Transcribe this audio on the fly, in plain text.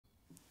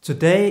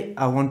Today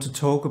I want to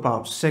talk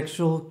about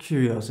sexual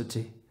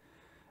curiosity.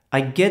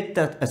 I get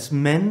that as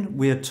men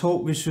we are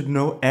taught we should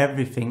know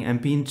everything and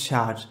be in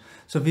charge,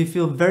 so we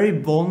feel very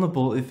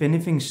vulnerable if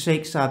anything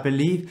shakes our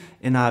belief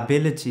in our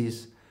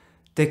abilities.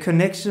 The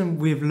connection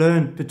we've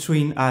learned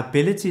between our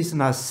abilities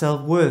and our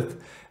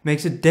self-worth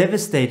makes it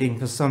devastating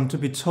for some to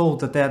be told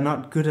that they are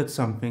not good at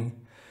something.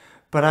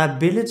 But our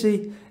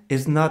ability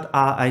is not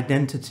our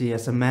identity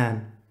as a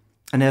man.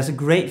 And there's a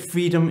great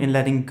freedom in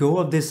letting go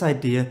of this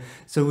idea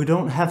so we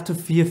don't have to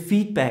fear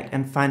feedback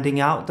and finding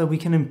out that we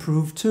can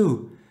improve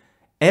too.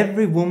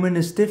 Every woman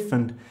is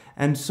different,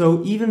 and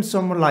so even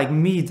someone like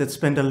me that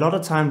spent a lot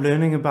of time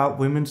learning about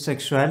women's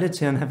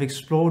sexuality and have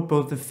explored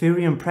both the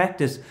theory and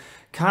practice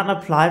can't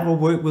apply what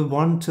work with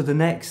one to the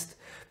next,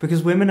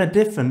 because women are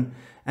different,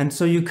 and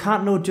so you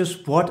can't know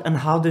just what and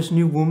how this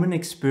new woman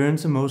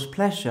experiences the most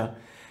pleasure.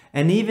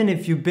 And even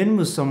if you've been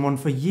with someone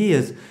for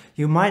years,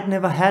 you might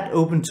never had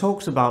open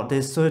talks about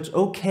this, so it's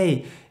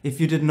okay if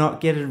you did not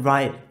get it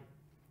right.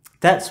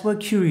 That's where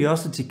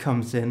curiosity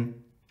comes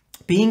in.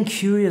 Being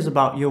curious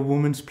about your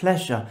woman's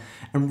pleasure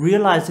and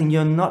realizing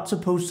you're not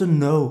supposed to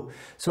know.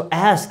 So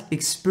ask,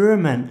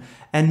 experiment,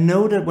 and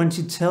know that when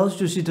she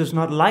tells you she does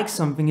not like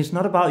something, it's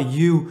not about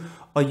you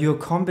or your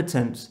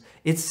competence.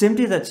 It's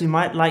simply that she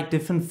might like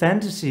different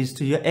fantasies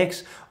to your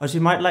ex, or she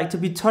might like to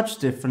be touched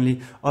differently,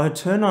 or her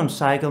turn-on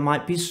cycle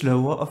might be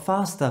slower or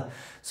faster.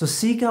 So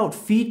seek out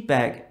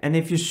feedback, and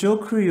if you show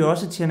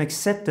curiosity and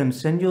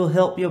acceptance, then you'll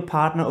help your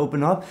partner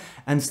open up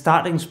and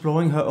start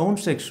exploring her own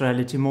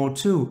sexuality more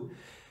too.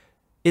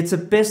 It's the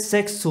best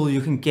sex tool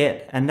you can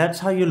get, and that's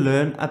how you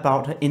learn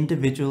about her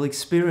individual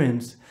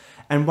experience.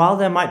 And while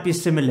there might be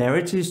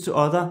similarities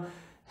to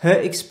her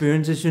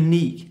experience is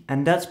unique,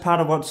 and that's part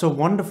of what's so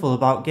wonderful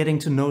about getting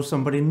to know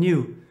somebody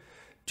new.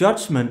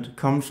 Judgment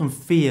comes from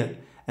fear,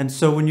 and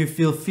so when you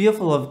feel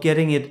fearful of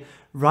getting it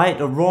right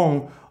or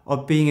wrong,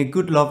 or being a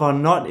good lover or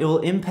not, it will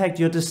impact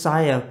your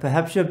desire,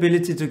 perhaps your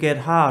ability to get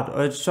hard,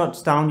 or it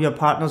shuts down your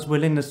partner's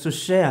willingness to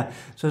share,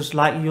 so it's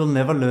like you'll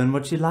never learn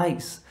what she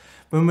likes.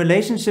 When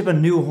relationship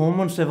and new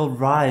hormones level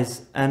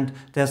rise, and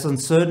there's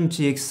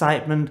uncertainty,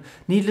 excitement,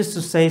 needless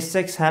to say,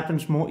 sex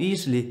happens more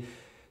easily.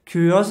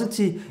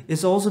 Curiosity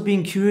is also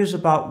being curious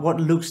about what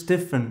looks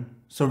different.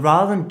 So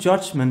rather than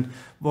judgment,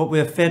 what we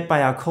are fed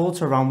by our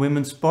culture around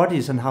women's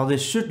bodies and how they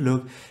should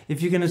look,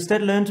 if you can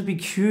instead learn to be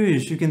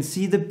curious, you can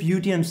see the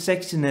beauty and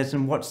sexiness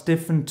in what's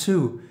different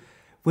too.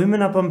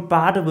 Women are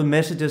bombarded with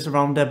messages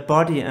around their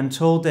body and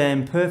told they're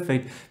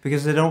imperfect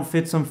because they don't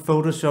fit some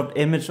photoshopped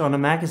image on a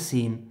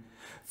magazine.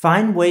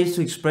 Find ways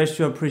to express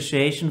your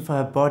appreciation for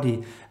her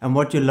body and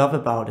what you love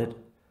about it.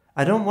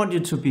 I don't want you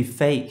to be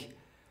fake.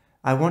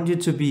 I want you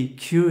to be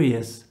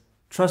curious.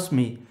 Trust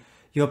me,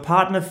 your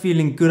partner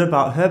feeling good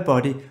about her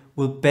body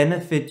will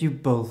benefit you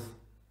both.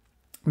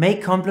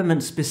 Make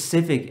compliments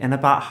specific and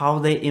about how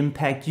they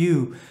impact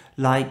you,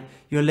 like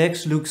your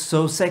legs look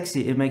so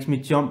sexy it makes me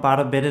jump out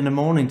of bed in the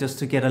morning just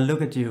to get a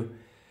look at you.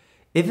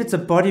 If it's a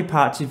body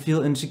part you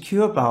feel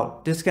insecure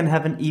about, this can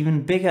have an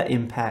even bigger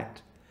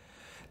impact.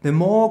 The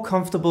more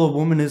comfortable a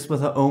woman is with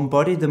her own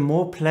body, the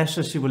more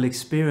pleasure she will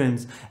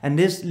experience, and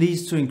this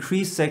leads to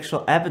increased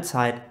sexual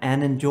appetite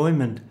and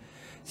enjoyment.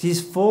 She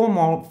is far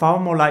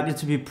more likely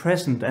to be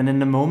present and in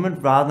the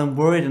moment rather than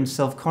worried and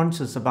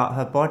self-conscious about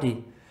her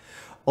body.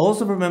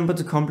 Also remember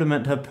to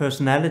compliment her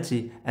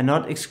personality and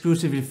not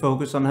exclusively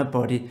focus on her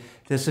body.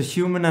 There's a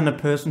human and a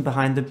person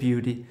behind the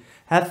beauty.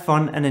 Have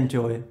fun and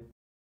enjoy.